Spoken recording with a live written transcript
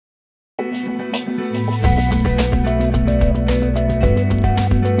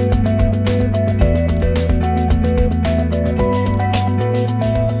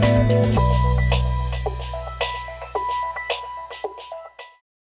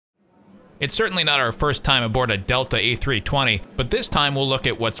It's certainly not our first time aboard a Delta A320, but this time we'll look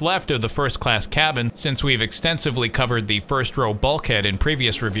at what's left of the first-class cabin since we've extensively covered the first row bulkhead in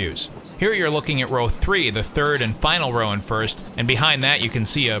previous reviews. Here you're looking at row 3, the third and final row in first, and behind that you can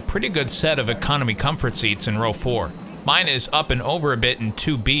see a pretty good set of economy comfort seats in row 4. Mine is up and over a bit in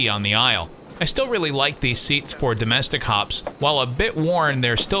 2B on the aisle. I still really like these seats for domestic hops. While a bit worn,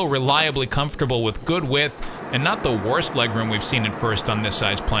 they're still reliably comfortable with good width and not the worst legroom we've seen at first on this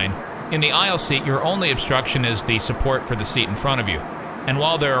size plane. In the aisle seat, your only obstruction is the support for the seat in front of you. And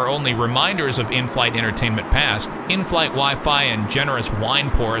while there are only reminders of in-flight entertainment past, in-flight Wi-Fi and generous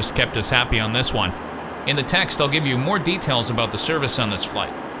wine pours kept us happy on this one. In the text, I'll give you more details about the service on this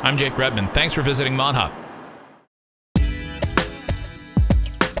flight. I'm Jake Redman. Thanks for visiting Modhop.